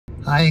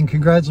Hi, and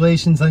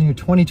congratulations on your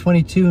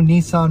 2022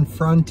 Nissan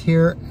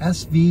Frontier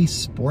SV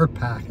Sport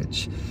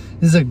package.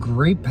 This is a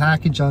great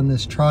package on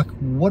this truck.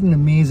 What an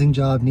amazing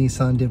job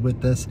Nissan did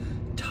with this.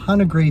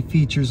 Ton of great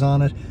features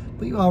on it,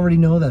 but you already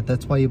know that.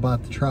 That's why you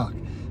bought the truck.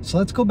 So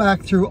let's go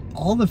back through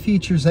all the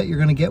features that you're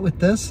going to get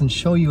with this and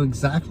show you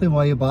exactly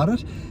why you bought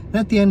it. And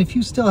at the end, if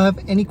you still have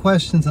any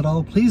questions at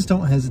all, please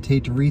don't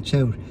hesitate to reach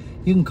out.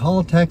 You can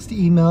call, text,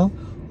 email,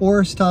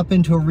 or stop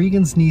into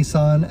O'Regan's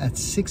Nissan at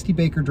 60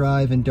 Baker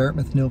Drive in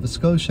Dartmouth, Nova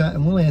Scotia,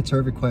 and we'll answer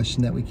every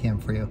question that we can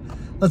for you.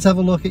 Let's have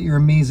a look at your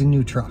amazing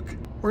new truck.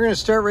 We're going to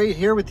start right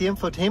here with the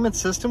infotainment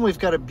system. We've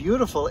got a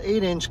beautiful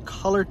 8-inch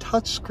color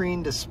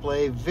touchscreen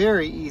display,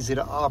 very easy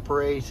to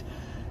operate.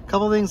 A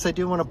couple things I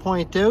do want to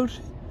point out.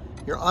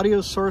 Your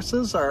audio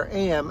sources are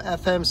AM,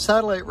 FM,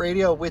 satellite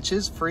radio, which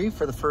is free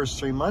for the first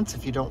 3 months.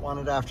 If you don't want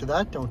it after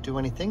that, don't do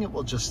anything. It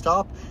will just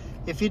stop.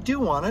 If you do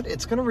want it,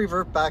 it's going to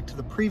revert back to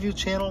the preview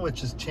channel,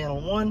 which is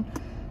channel 1,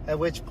 at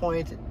which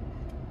point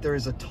there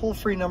is a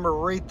toll-free number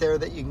right there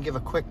that you can give a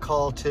quick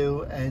call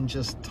to and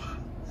just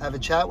have a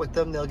chat with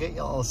them. They'll get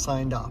you all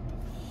signed up.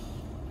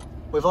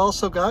 We've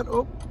also got,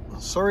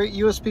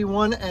 USB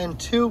 1 and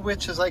 2,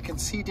 which, as I can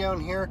see down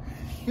here,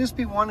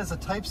 USB 1 is a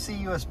Type-C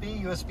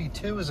USB, USB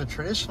 2 is a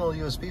traditional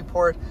USB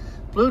port,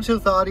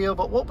 Bluetooth audio,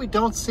 but what we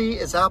don't see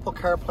is Apple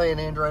CarPlay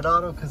and Android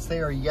Auto because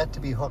they are yet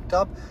to be hooked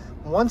up.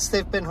 Once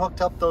they've been hooked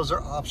up, those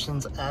are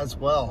options as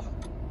well.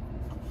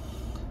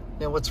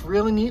 Now, what's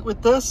really neat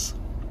with this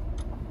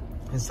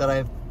is that I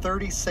have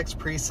 36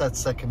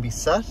 presets that can be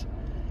set.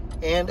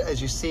 And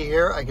as you see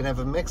here, I can have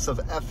a mix of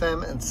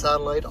FM and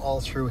satellite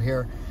all through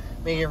here,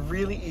 making it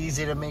really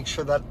easy to make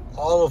sure that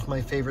all of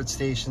my favorite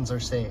stations are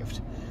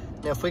saved.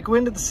 Now, if we go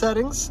into the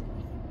settings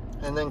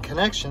and then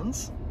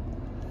connections,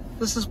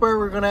 this is where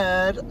we're going to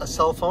add a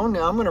cell phone.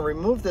 Now, I'm going to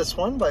remove this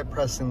one by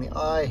pressing the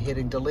I,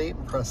 hitting delete,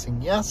 and pressing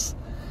yes.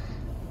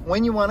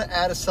 When you want to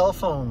add a cell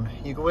phone,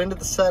 you go into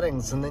the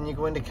settings and then you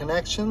go into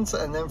connections,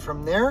 and then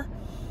from there,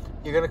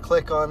 you're going to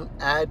click on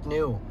add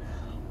new.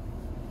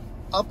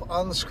 Up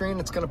on the screen,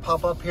 it's going to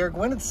pop up here.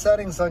 Go into the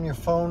settings on your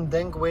phone,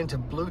 then go into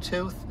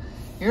Bluetooth.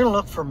 You're going to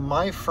look for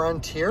My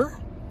Frontier,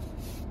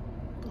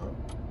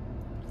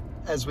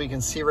 as we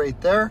can see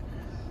right there.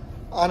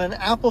 On an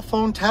Apple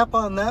phone, tap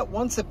on that.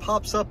 Once it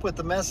pops up with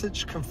the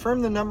message,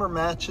 confirm the number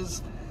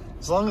matches.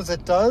 As long as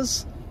it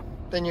does,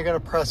 then you're going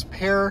to press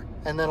pair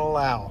and then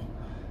allow.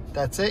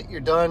 That's it,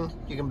 you're done.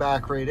 You can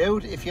back right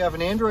out. If you have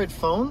an Android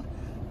phone,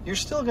 you're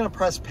still going to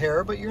press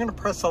pair, but you're going to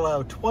press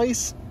allow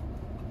twice.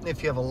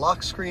 If you have a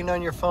lock screen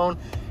on your phone,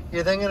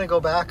 you're then going to go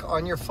back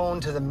on your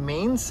phone to the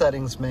main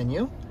settings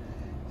menu.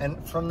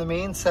 And from the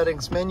main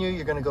settings menu,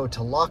 you're going to go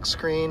to lock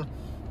screen.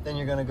 Then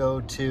you're going to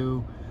go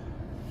to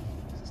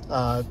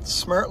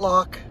smart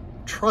lock,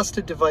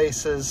 trusted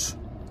devices.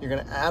 You're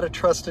going to add a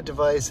trusted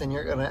device, and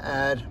you're going to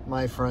add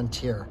My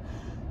Frontier.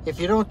 If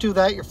you don't do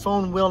that, your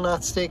phone will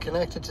not stay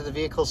connected to the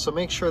vehicle, so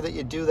make sure that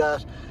you do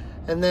that.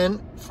 And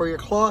then for your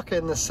clock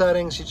and the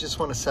settings, you just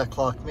want to set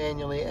clock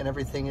manually, and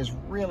everything is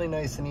really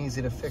nice and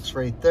easy to fix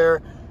right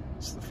there.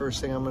 So the first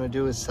thing I'm going to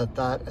do is set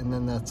that, and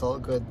then that's all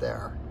good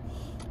there.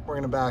 We're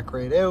going to back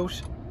right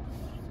out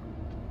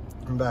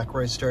and back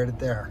where I started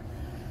there.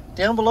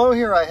 Down below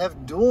here, I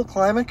have dual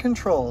climate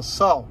controls.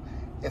 So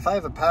if I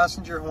have a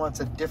passenger who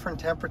wants a different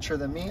temperature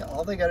than me,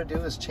 all they got to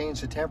do is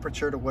change the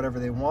temperature to whatever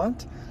they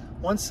want.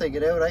 Once they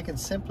get out, I can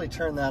simply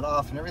turn that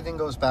off and everything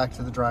goes back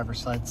to the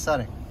driver's side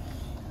setting.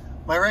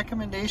 My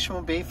recommendation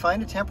will be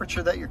find a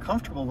temperature that you're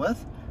comfortable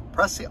with,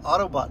 press the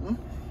auto button,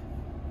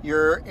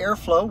 your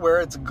airflow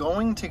where it's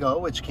going to go,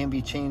 which can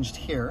be changed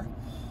here,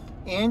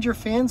 and your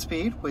fan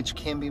speed, which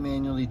can be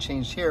manually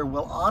changed here,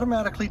 will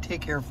automatically take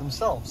care of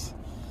themselves.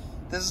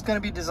 This is going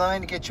to be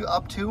designed to get you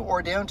up to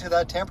or down to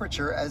that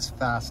temperature as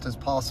fast as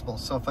possible.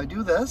 So if I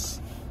do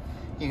this,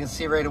 you can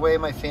see right away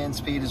my fan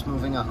speed is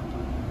moving up.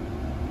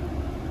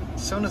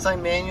 As soon as I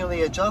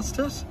manually adjust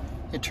it,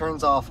 it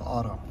turns off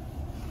auto.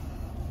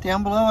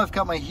 Down below, I've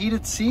got my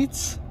heated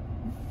seats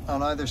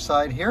on either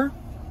side here.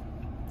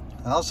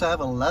 I also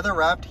have a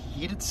leather-wrapped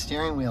heated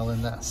steering wheel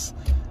in this.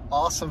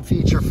 Awesome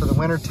feature for the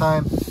winter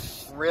time.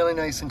 Really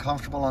nice and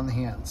comfortable on the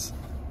hands.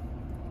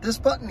 This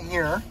button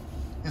here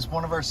is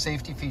one of our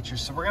safety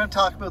features. So we're going to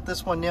talk about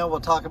this one now.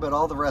 We'll talk about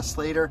all the rest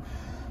later.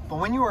 But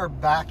when you are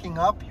backing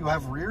up, you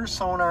have rear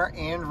sonar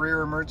and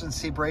rear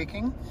emergency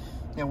braking.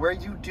 Now where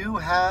you do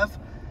have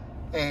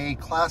a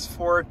class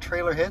 4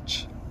 trailer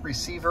hitch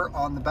receiver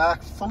on the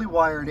back, fully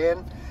wired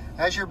in,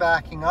 as you're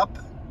backing up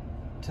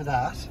to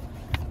that,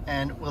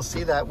 and we'll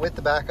see that with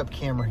the backup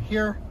camera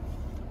here.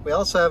 We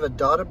also have a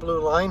dotted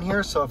blue line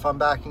here, so if I'm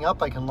backing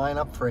up, I can line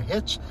up for a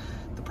hitch.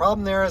 The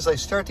problem there is I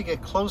start to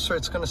get closer,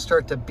 it's going to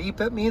start to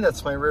beep at me.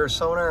 That's my rear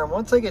sonar, and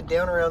once I get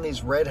down around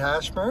these red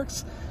hash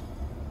marks,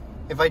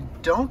 if I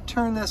don't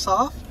turn this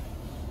off,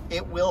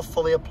 it will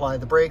fully apply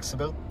the brakes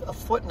about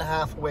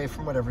 1.5 feet away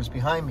from whatever's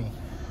behind me.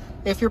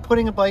 If you're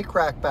putting a bike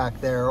rack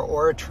back there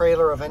or a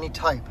trailer of any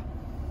type,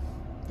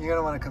 you're going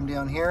to want to come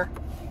down here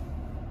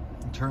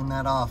and turn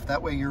that off.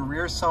 That way your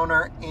rear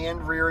sonar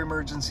and rear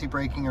emergency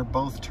braking are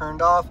both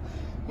turned off.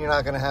 you're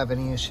not going to have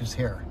any issues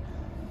here.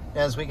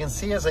 As we can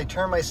see, as I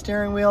turn my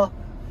steering wheel,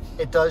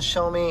 it does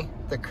show me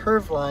the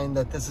curved line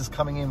that this is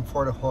coming in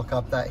for to hook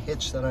up that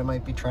hitch that I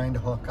might be trying to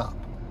hook up.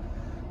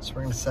 So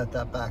we're going to set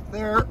that back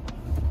there.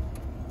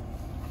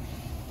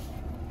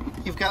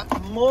 You've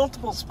got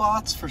multiple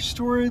spots for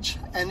storage,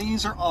 and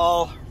these are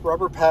all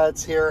rubber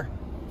pads here,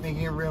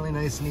 making it really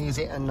nice and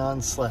easy and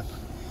non-slip.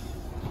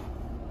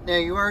 Now,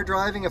 you are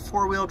driving a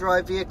four-wheel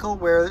drive vehicle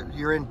where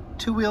you're in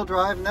two-wheel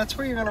drive, and that's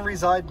where you're going to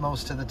reside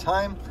most of the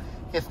time.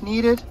 If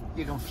needed,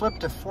 you can flip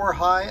to 4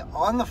 high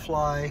on the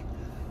fly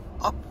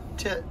up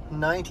to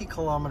 90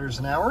 kilometers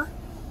an hour.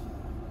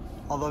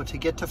 Although to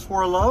get to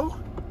 4 low,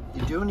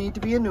 you do need to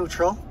be in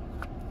neutral.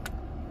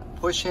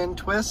 Push in,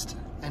 twist,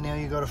 and now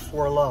you go to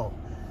 4 low.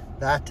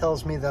 That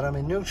tells me that I'm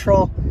in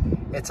neutral.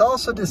 It's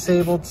also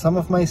disabled some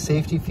of my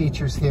safety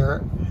features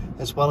here,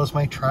 as well as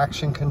my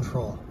traction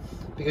control,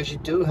 because you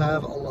do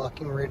have a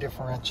locking rear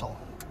differential.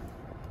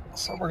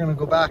 So we're going to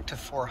go back to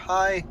 4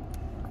 high,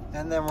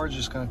 and then we're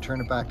just going to turn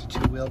it back to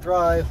 2-wheel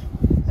drive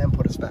and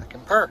put us back in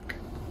park.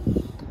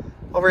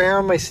 Over here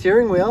on my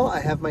steering wheel, I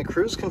have my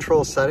cruise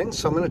control settings,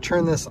 so I'm going to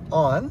turn this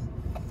on.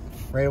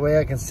 Right away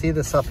I can see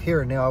this up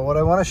here. Now what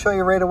I want to show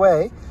you right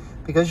away,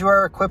 because you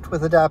are equipped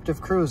with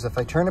adaptive cruise, if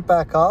I turn it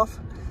back off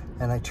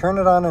and I turn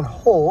it on and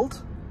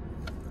hold,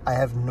 I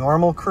have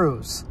normal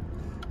cruise.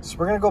 So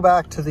we're going to go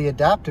back to the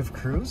adaptive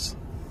cruise,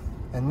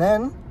 and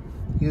then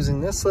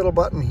using this little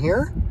button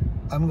here,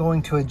 I'm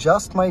going to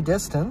adjust my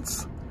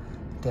distance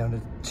down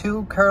to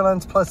 2 car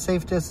lengths plus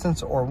safe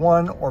distance, or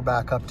 1, or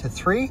back up to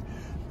 3.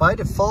 By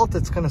default,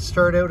 it's going to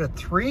start out at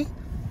 3.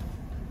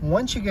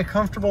 Once you get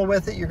comfortable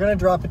with it, you're going to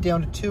drop it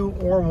down to 2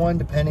 or 1,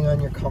 depending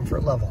on your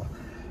comfort level.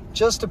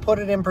 Just to put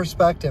it in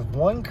perspective,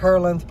 1 car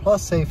length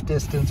plus safe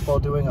distance while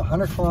doing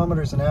 100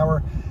 kilometers an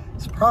hour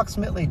is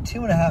approximately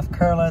 2.5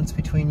 car lengths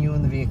between you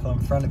and the vehicle in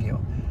front of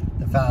you.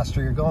 The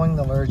faster you're going,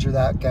 the larger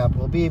that gap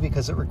will be,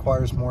 because it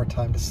requires more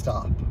time to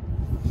stop.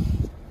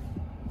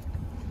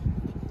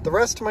 The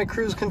rest of my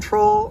cruise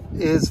control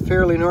is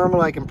fairly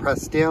normal. I can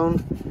press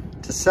down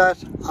to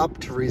set, up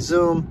to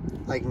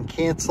resume, I can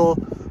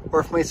cancel, or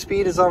if my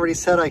speed is already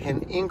set, I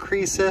can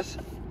increase it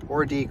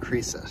or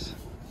decrease it.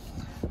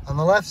 On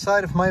the left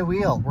side of my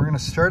wheel, we're going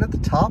to start at the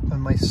top,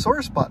 and my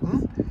source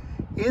button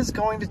is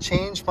going to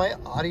change my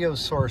audio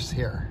source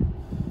here.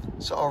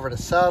 So over to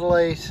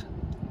satellite,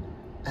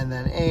 and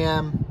then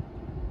AM,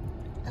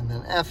 and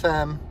then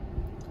FM,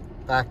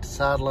 back to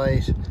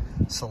satellite.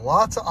 So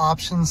lots of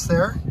options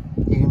there.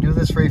 You can do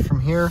this right from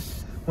here.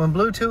 When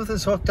Bluetooth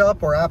is hooked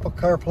up, or Apple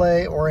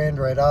CarPlay, or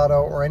Android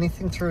Auto, or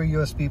anything through a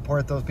USB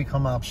port, those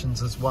become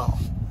options as well.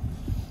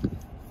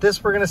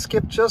 This we're going to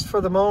skip just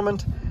for the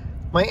moment.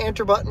 My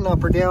enter button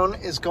up or down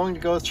is going to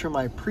go through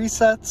my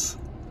presets,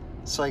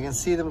 so I can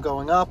see them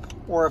going up,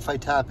 or if I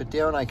tap it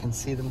down, I can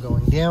see them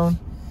going down.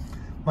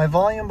 My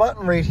volume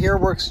button right here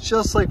works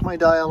just like my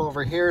dial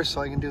over here,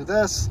 so I can do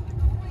this.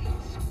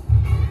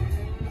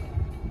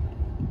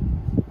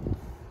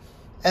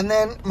 And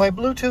then my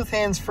Bluetooth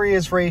hands-free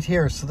is right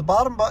here. So the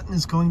bottom button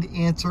is going to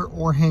answer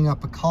or hang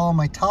up a call.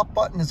 My top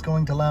button is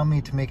going to allow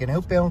me to make an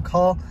outbound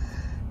call.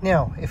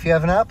 Now, if you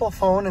have an Apple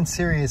phone and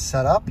Siri is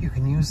set up, you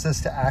can use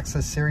this to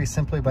access Siri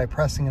simply by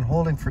pressing and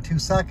holding for 2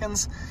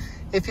 seconds.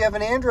 If you have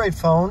an Android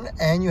phone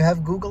and you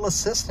have Google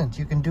Assistant,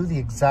 you can do the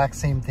exact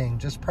same thing.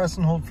 Just press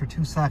and hold for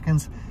 2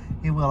 seconds.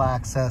 It will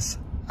access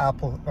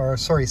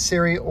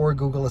Siri or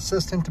Google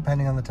Assistant,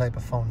 depending on the type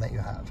of phone that you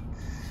have.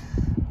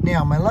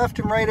 Now, my left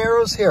and right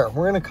arrows here,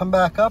 we're going to come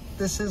back up.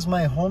 This is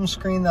my home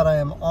screen that I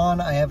am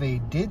on. I have a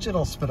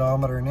digital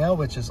speedometer now,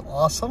 which is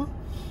awesome.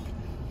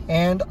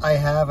 And I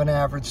have an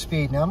average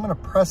speed. Now I'm going to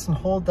press and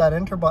hold that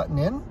enter button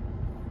in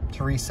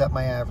to reset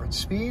my average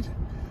speed.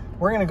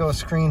 We're going to go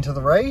screen to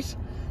the right.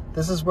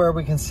 This is where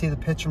we can see the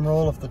pitch and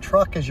roll of the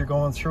truck as you're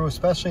going through,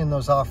 especially in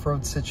those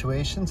off-road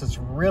situations. It's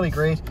really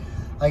great.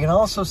 I can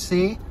also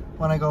see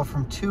when I go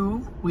from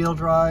 2-wheel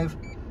drive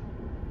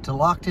to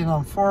locked in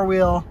on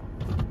 4-wheel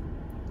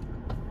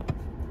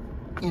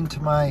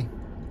into my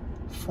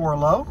 4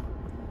 low.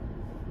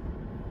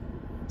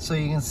 So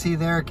you can see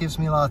there, it gives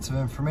me lots of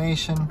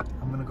information.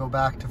 I'm going to go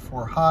back to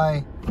 4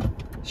 high,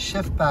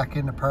 shift back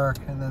into park,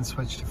 and then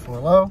switch to 4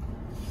 low.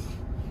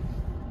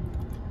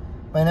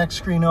 My next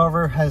screen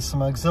over has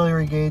some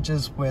auxiliary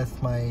gauges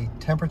with my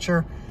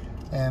temperature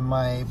and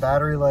my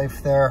battery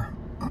life there.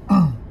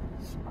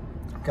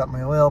 Got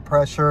my oil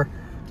pressure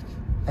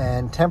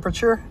and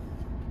temperature.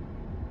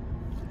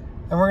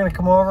 And we're going to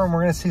come over and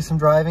we're going to see some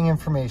driving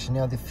information.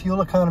 Now, the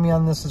fuel economy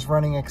on this is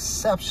running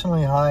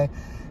exceptionally high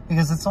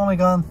because it's only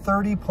gone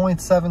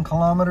 30.7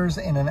 kilometers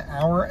in an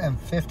hour and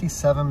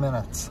 57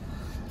 minutes.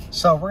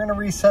 So we're going to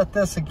reset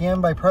this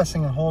again by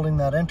pressing and holding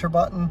that enter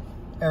button.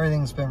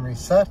 Everything's been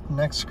reset.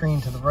 Next screen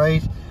to the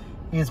right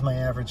is my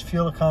average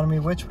fuel economy,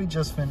 which we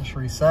just finished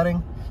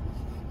resetting.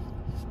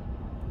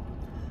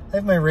 I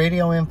have my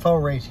radio info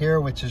right here,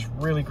 which is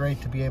really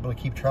great to be able to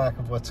keep track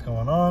of what's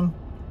going on.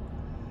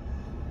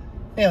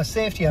 Now,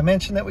 safety, I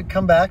mentioned that we'd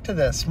come back to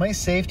this. My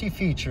safety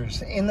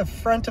features. In the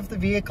front of the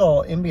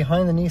vehicle, in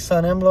behind the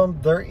Nissan emblem,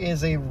 there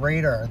is a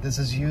radar. This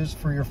is used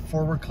for your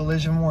forward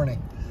collision warning.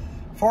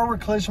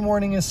 Forward collision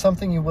warning is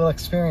something you will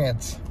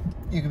experience.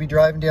 You could be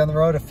driving down the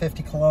road at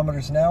 50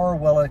 kilometers an hour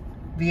while a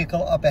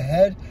vehicle up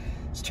ahead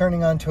is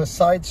turning onto a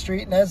side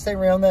street, and as they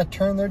round that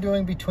turn, they're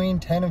doing between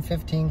 10 and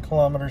 15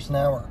 kilometers an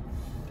hour.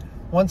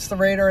 Once the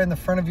radar in the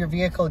front of your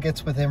vehicle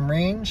gets within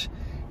range,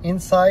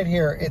 inside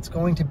here, it's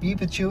going to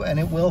beep at you and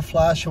it will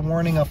flash a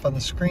warning up on the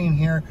screen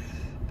here,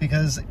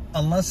 because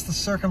unless the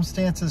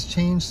circumstances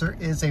change, there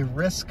is a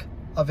risk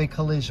of a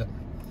collision.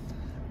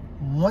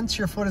 Once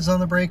your foot is on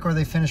the brake or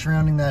they finish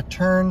rounding that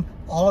turn,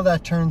 all of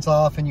that turns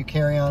off and you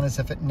carry on as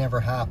if it never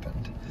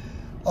happened.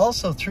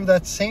 Also, through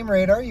that same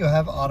radar, you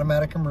have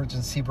automatic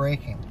emergency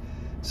braking.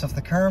 So if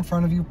the car in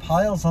front of you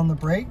piles on the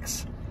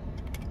brakes,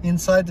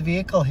 inside the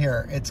vehicle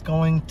here, it's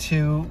going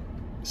to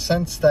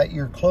sense that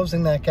you're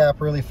closing that gap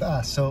really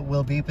fast, so it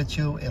will beep at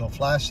you, it'll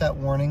flash that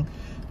warning.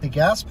 The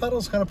gas pedal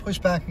is going to push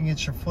back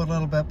against your foot a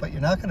little bit, but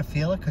you're not going to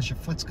feel it because your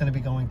foot's going to be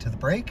going to the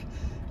brake.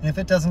 And if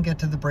it doesn't get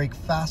to the brake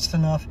fast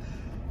enough,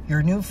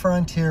 your new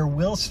Frontier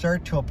will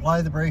start to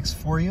apply the brakes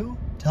for you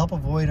to help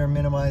avoid or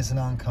minimize an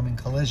oncoming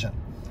collision.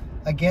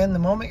 Again, the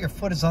moment your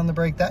foot is on the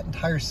brake, that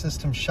entire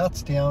system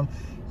shuts down.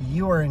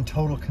 You are in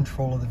total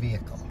control of the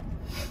vehicle.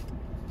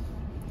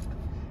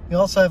 You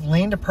also have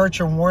lane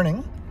departure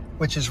warning,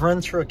 which is run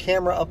through a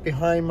camera up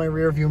behind my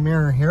rear view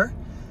mirror here.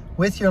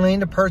 With your lane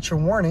departure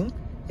warning,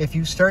 if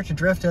you start to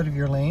drift out of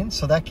your lane,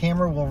 so that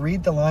camera will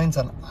read the lines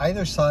on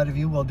either side of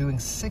you while doing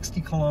 60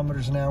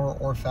 kilometers an hour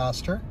or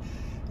faster.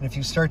 And if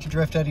you start to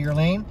drift out of your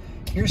lane,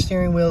 your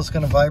steering wheel is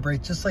going to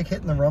vibrate just like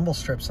hitting the rumble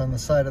strips on the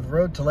side of the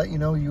road to let you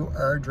know you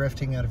are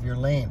drifting out of your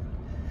lane.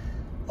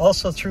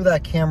 Also, through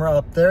that camera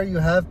up there, you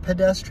have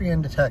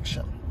pedestrian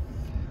detection.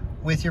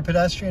 With your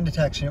pedestrian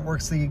detection, it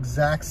works the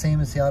exact same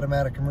as the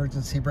automatic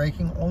emergency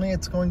braking, only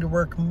it's going to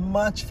work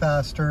much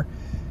faster,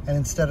 and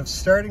instead of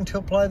starting to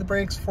apply the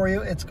brakes for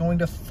you, it's going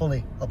to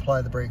fully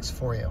apply the brakes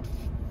for you.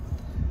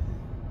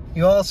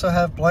 You also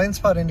have blind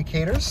spot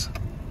indicators,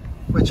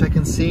 which I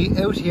can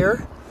see out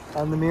here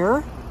on the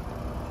mirror.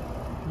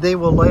 They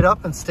will light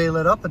up and stay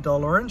lit up a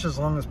dull orange as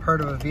long as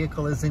part of a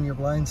vehicle is in your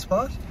blind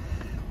spot.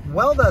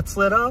 While that's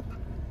lit up,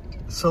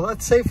 so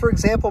let's say, for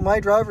example,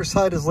 my driver's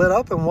side is lit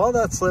up, and while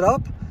that's lit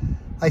up,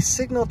 I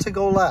signal to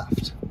go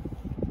left.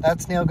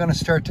 That's now going to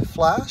start to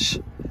flash,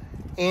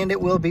 and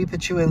it will beep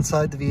at you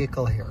inside the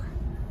vehicle here.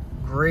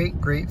 Great,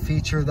 great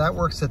feature. That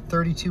works at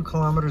 32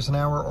 kilometers an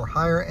hour or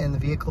higher, and the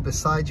vehicle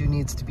beside you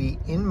needs to be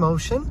in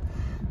motion.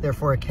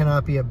 Therefore, it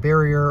cannot be a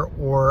barrier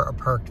or a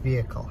parked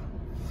vehicle.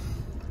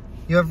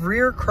 You have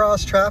rear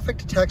cross traffic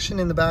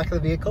detection in the back of the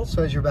vehicle,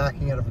 so as you're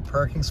backing out of a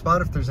parking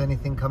spot, if there's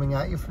anything coming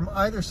at you from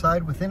either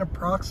side within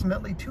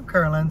approximately 2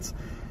 car lengths,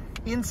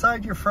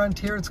 inside your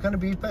Frontier, it's going to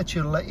beep at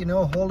you to let you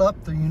know, hold up,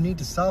 you need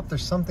to stop,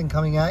 there's something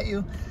coming at you.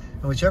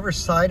 And whichever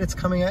side it's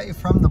coming at you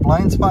from, the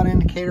blind spot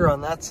indicator on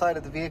that side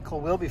of the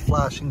vehicle will be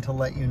flashing to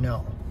let you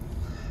know.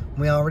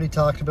 We already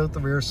talked about the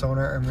rear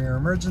sonar and rear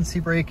emergency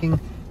braking.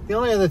 The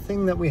only other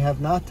thing that we have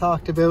not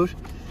talked about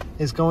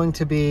is going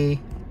to be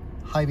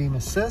high beam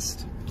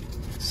assist.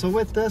 So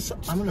with this,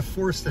 I'm going to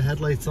force the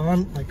headlights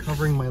on by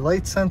covering my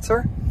light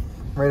sensor.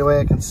 Right away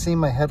I can see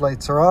my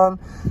headlights are on,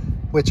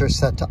 which are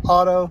set to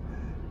auto.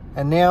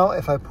 And now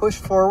if I push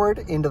forward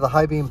into the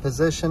high beam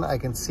position, I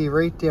can see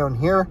right down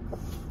here,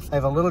 I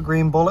have a little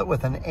green bullet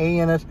with an A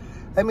in it.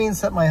 That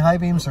means that my high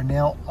beams are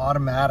now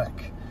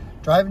automatic.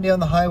 Driving down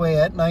the highway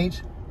at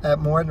night at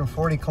more than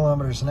 40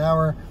 kilometers an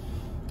hour,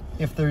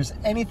 if there's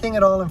anything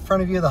at all in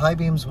front of you, the high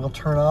beams will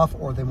turn off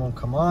or they won't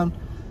come on.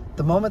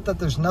 The moment that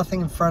there's nothing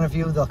in front of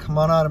you, they'll come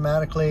on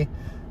automatically.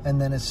 And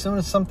then as soon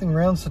as something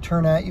rounds to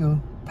turn at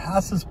you,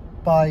 passes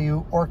by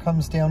you, or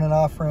comes down an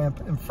off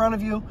ramp in front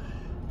of you,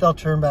 they'll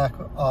turn back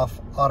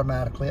off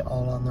automatically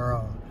all on their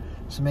own.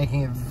 So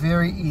making it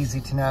very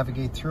easy to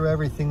navigate through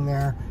everything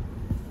there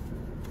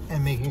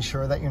and making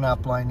sure that you're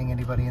not blinding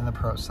anybody in the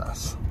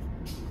process.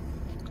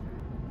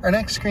 Our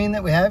next screen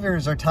that we have here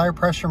is our tire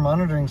pressure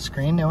monitoring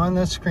screen. Now on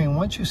this screen,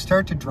 once you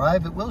start to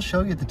drive, it will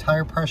show you the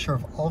tire pressure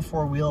of all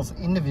 4 wheels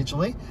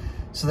individually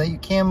so that you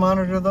can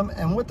monitor them.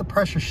 And what the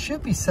pressure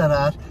should be set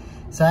at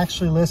is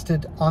actually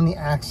listed on the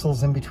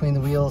axles in between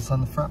the wheels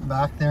on the front and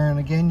back there. And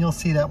again, you'll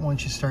see that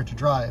once you start to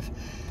drive.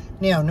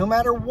 Now, no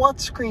matter what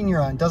screen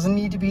you're on, doesn't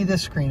need to be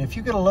this screen. If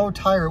you get a low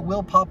tire, it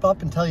will pop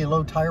up and tell you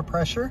low tire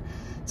pressure.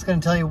 It's going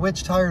to tell you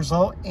which tire is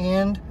low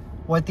and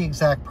what the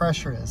exact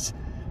pressure is.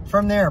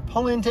 From there,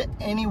 pull into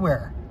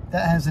anywhere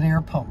that has an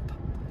air pump.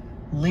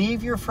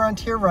 Leave your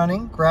Frontier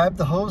running, grab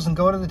the hose and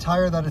go to the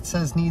tire that it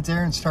says needs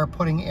air and start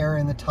putting air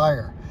in the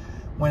tire.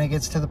 When it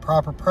gets to the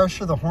proper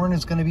pressure, the horn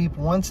is going to beep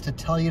once to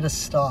tell you to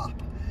stop.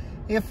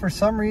 If for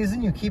some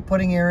reason you keep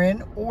putting air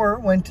in or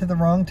went to the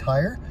wrong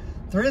tire,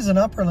 there is an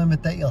upper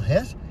limit that you'll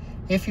hit.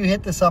 If you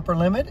hit this upper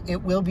limit,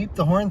 it will beep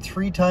the horn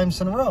 3 times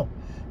in a row.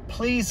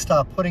 Please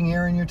stop putting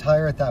air in your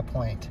tire at that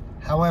point.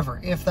 However,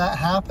 if that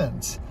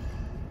happens,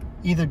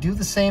 either do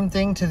the same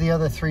thing to the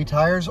other 3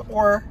 tires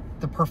or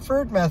The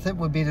preferred method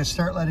would be to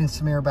start letting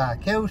some air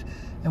back out,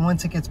 and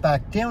once it gets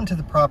back down to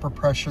the proper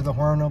pressure, the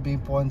horn will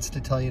beep once to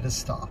tell you to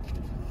stop.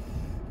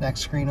 Next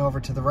screen over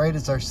to the right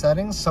is our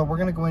settings. So we're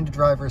going to go into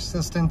driver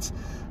assistance.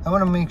 I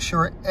want to make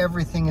sure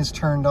everything is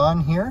turned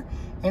on here.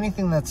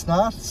 Anything that's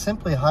not,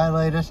 simply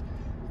highlight it,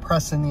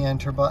 press in the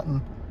enter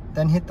button,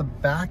 then hit the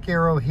back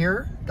arrow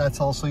here.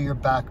 That's also your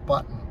back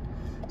button.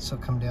 So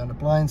come down to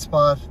blind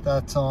spot,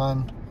 that's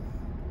on.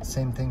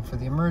 Same thing for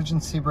the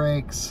emergency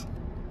brakes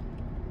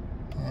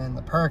and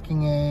the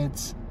parking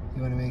aids.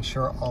 You want to make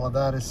sure all of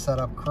that is set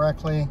up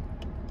correctly.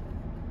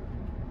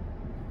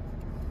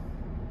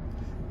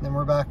 And then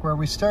we're back where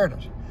we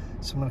started.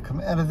 So I'm going to come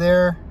out of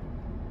there.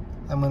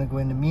 I'm going to go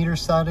into meter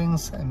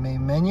settings and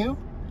main menu.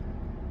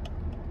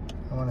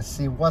 I want to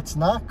see what's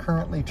not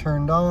currently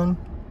turned on.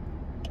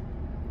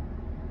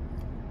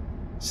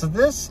 So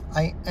this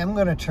I am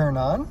going to turn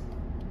on.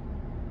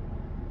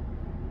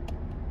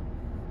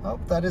 Oh,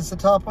 that is the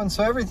top one.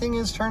 So everything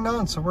is turned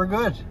on, so we're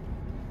good.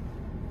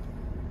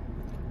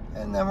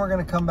 And then we're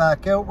going to come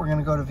back out. We're going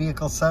to go to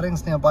vehicle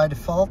settings. Now by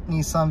default,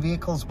 Nissan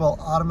vehicles will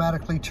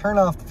automatically turn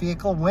off the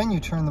vehicle when you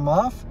turn them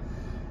off.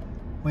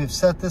 We've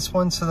set this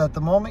one so that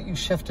the moment you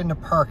shift into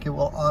park, it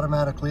will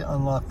automatically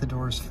unlock the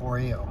doors for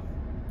you.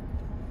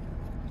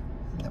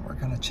 And then we're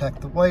going to check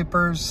the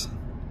wipers.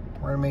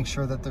 We're going to make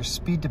sure that they're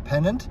speed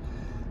dependent.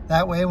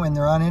 That way, when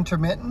they're on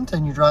intermittent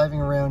and you're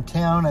driving around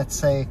town at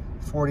say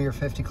 40 or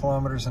 50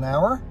 kilometers an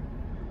hour,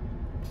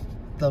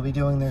 they'll be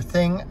doing their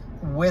thing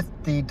with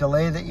the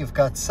delay that you've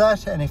got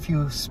set. And if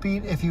you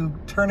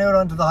turn out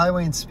onto the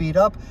highway and speed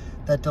up,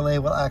 that delay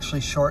will actually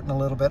shorten a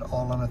little bit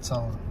all on its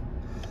own.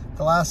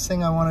 The last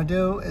thing I want to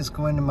do is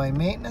go into my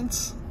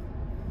maintenance,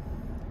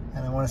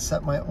 and I want to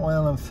set my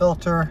oil and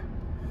filter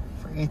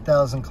for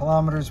 8,000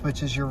 kilometers,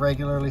 which is your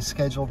regularly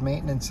scheduled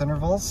maintenance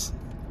intervals,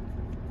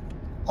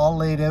 all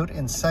laid out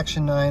in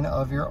section 9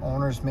 of your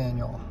owner's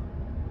manual.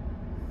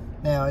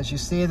 Now, as you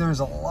see, there's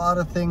a lot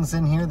of things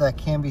in here that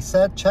can be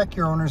set. Check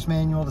your owner's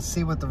manual to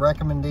see what the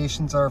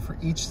recommendations are for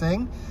each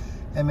thing,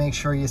 and make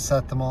sure you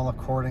set them all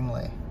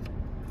accordingly.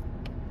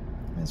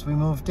 As we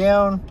move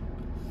down,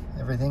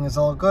 everything is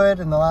all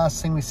good, and the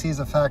last thing we see is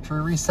a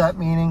factory reset,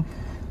 meaning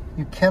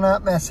you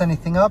cannot mess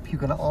anything up. You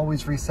can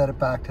always reset it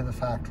back to the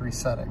factory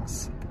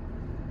settings.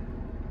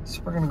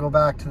 So we're going to go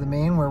back to the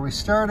main where we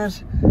started.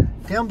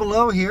 Down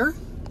below here,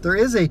 there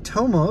is a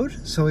tow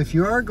mode, so if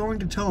you are going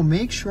to tow,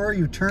 make sure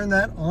you turn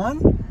that on.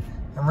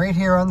 And right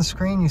here on the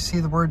screen, you see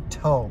the word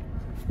tow.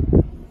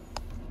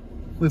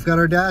 We've got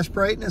our dash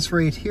brightness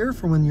right here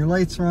for when your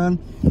lights are on.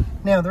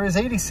 Now, there is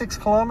 86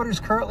 kilometers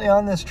currently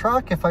on this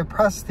truck. If I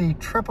press the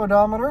trip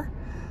odometer,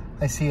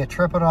 I see a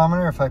trip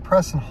odometer. If I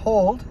press and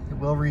hold, it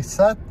will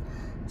reset.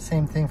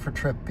 Same thing for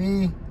trip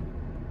B.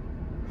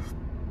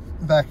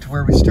 Back to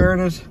where we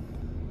started.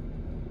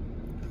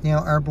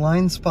 Now, our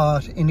blind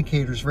spot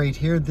indicators right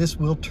here, this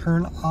will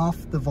turn off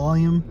the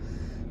volume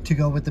to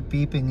go with the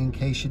beeping in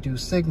case you do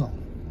signal.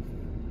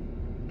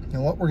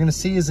 Now, what we're going to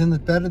see is in the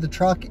bed of the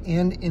truck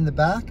and in the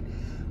back,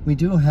 we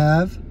do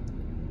have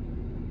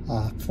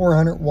a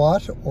 400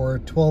 watt or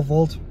 12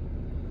 volt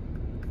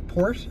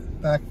port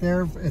back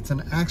there. It's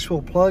an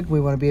actual plug. We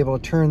want to be able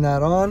to turn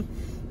that on.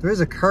 There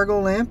is a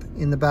cargo lamp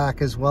in the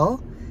back as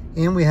well.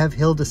 And we have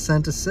hill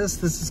descent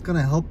assist. This is going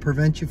to help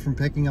prevent you from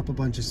picking up a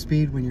bunch of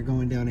speed when you're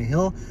going down a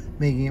hill,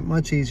 making it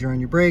much easier on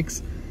your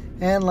brakes.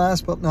 And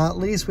last but not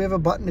least, we have a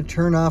button to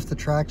turn off the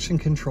traction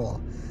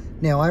control.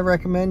 Now, I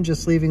recommend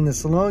just leaving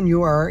this alone.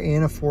 You are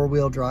in a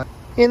four-wheel drive.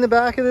 In the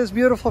back of this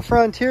beautiful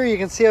Frontier, you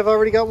can see I've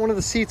already got one of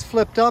the seats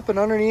flipped up, and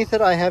underneath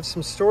it I have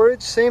some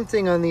storage. Same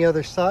thing on the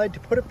other side. To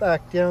put it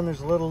back down,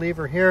 there's a little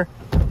lever here.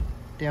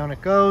 Down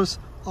it goes.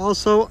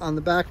 Also, on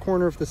the back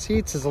corner of the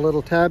seats is a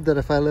little tab that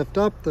if I lift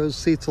up, those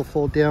seats will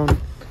fold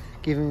down,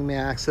 giving me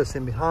access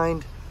in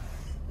behind.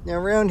 Now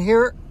around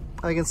here,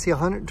 I can see a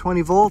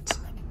 120 volt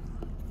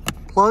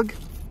plug,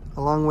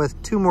 along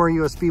with 2 more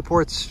USB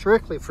ports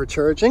strictly for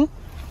charging.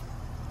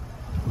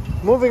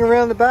 Moving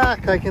around the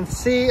back, I can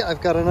see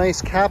I've got a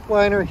nice cap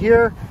liner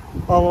here,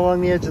 all along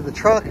the edge of the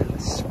truck.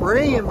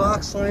 Spray and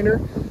box liner.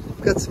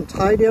 I've got some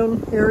tie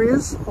down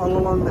areas all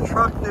along the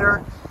truck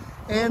there.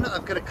 And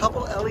I've got a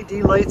couple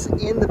LED lights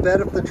in the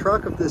bed of the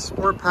truck of this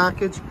Sport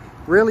package.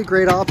 Really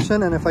great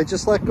option. And if I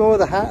just let go of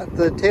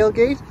the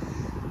tailgate,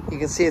 you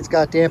can see it's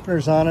got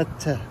dampeners on it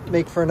to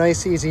make for a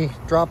nice easy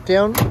drop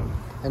down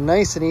and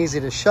nice and easy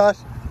to shut.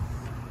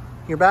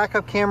 Your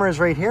backup camera is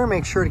right here.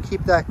 Make sure to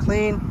keep that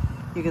clean.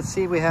 You can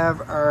see we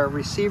have our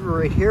receiver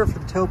right here for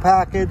the tow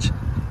package,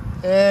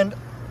 and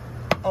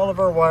all of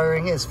our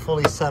wiring is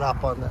fully set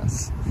up on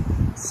this.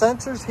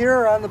 Sensors here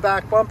are on the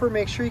back bumper.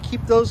 Make sure you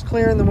keep those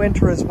clear in the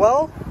winter as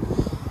well.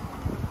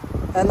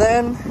 And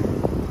then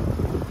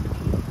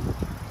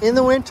in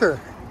the winter,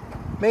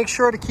 make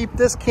sure to keep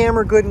this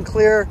camera good and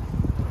clear,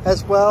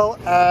 as well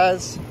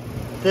as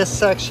this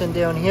section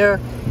down here,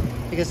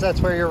 because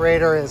that's where your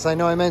radar is. I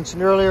know I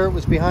mentioned earlier it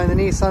was behind the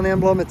Nissan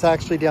emblem. It's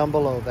actually down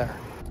below there.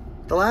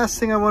 The last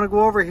thing I want to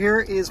go over here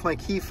is my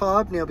key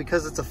fob. Now,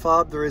 because it's a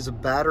fob, there is a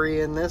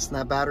battery in this, and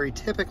that battery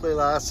typically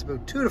lasts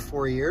about 2 to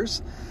 4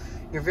 years.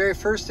 Your very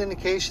first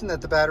indication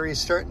that the battery is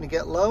starting to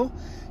get low,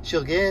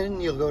 you'll get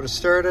in, you'll go to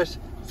start it,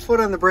 foot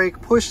on the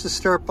brake, push the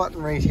start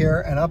button right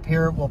here, and up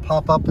here it will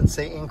pop up and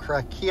say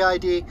incorrect key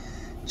ID.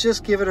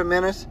 Just give it a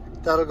minute,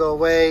 that'll go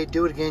away.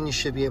 Do it again, you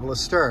should be able to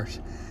start.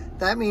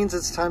 That means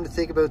it's time to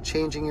think about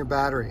changing your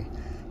battery.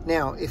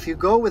 Now, if you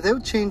go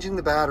without changing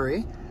the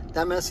battery,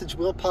 that message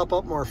will pop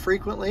up more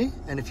frequently,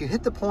 and if you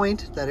hit the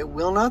point that it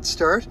will not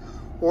start,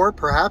 or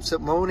perhaps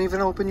it won't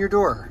even open your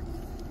door.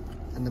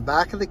 In the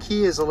back of the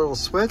key is a little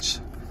switch.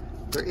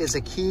 There is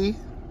a key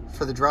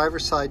for the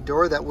driver's side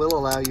door that will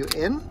allow you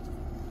in.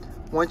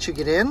 Once you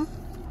get in,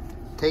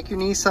 take your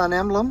Nissan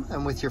emblem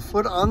and with your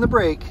foot on the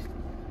brake,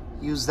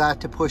 use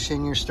that to push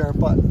in your start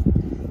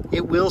button.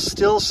 It will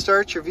still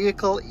start your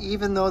vehicle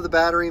even though the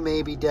battery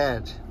may be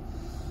dead.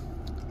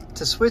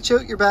 To switch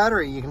out your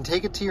battery, you can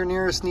take it to your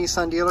nearest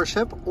Nissan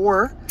dealership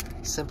or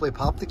simply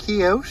pop the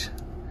key out,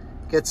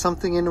 get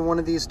something into one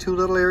of these two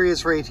little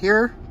areas right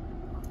here,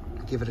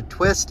 give it a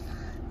twist.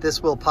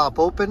 This will pop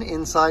open.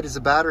 Inside is a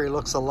battery. It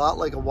looks a lot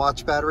like a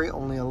watch battery,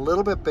 only a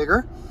little bit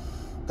bigger.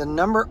 The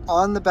number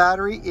on the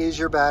battery is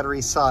your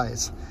battery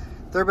size.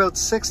 They're about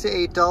 $6 to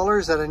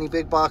 $8 at any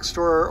big box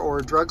store or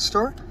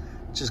drugstore.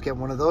 Just get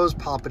one of those,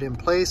 pop it in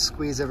place,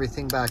 squeeze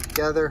everything back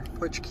together,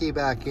 put your key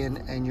back in,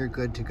 and you're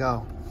good to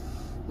go.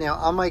 Now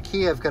on my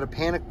key, I've got a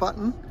panic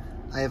button.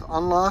 I have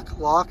unlock,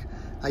 lock.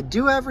 I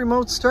do have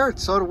remote start,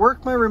 so to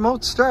work my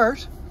remote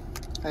start,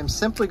 I'm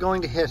simply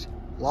going to hit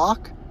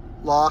lock,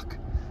 lock,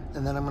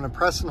 and then I'm going to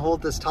press and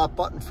hold this top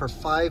button for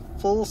 5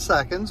 full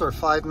seconds or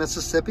 5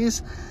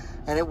 Mississippis,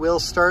 and it will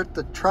start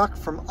the truck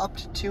from up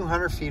to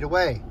 200 feet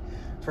away.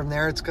 From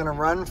there, it's going to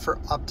run for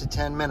up to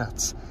 10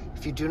 minutes.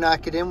 If you do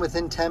not get in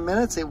within 10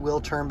 minutes, it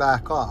will turn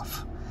back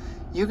off.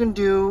 You can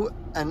do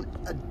an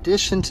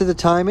addition to the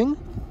timing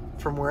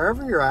from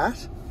wherever you're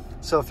at.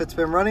 So if it's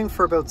been running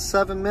for about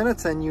 7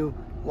 minutes and you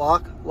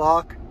lock,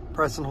 lock,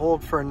 press and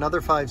hold for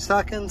another 5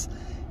 seconds,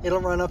 it'll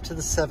run up to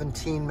the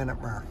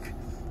 17-minute mark.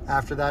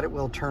 After that, it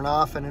will turn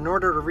off, and in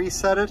order to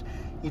reset it,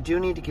 you do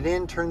need to get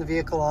in, turn the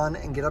vehicle on,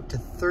 and get up to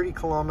 30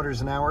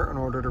 kilometers an hour in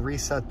order to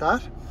reset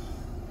that.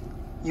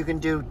 You can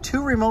do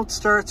 2 remote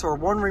starts or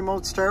 1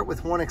 remote start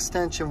with 1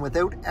 extension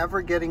without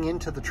ever getting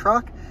into the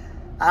truck.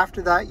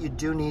 After that, you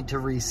do need to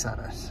reset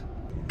it.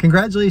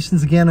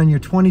 Congratulations again on your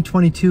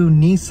 2022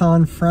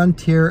 Nissan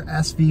Frontier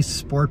SV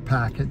Sport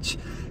package.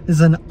 This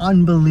is an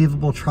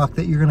unbelievable truck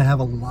that you're going to have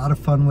a lot of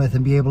fun with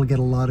and be able to get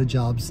a lot of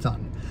jobs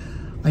done.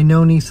 I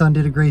know Nissan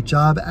did a great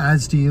job,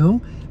 as do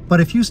you,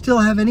 but if you still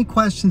have any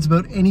questions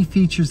about any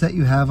features that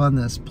you have on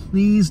this,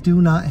 please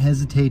do not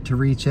hesitate to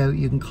reach out.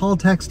 You can call,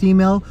 text,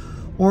 email,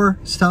 or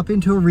stop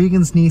into a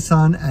Regan's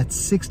Nissan at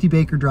 60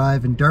 Baker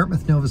Drive in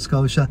Dartmouth, Nova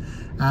Scotia.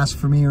 Ask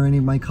for me or any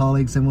of my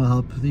colleagues and we'll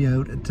help you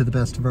out to the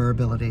best of our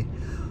ability.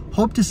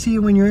 Hope to see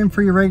you when you're in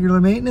for your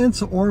regular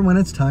maintenance or when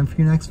it's time for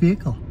your next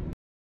vehicle.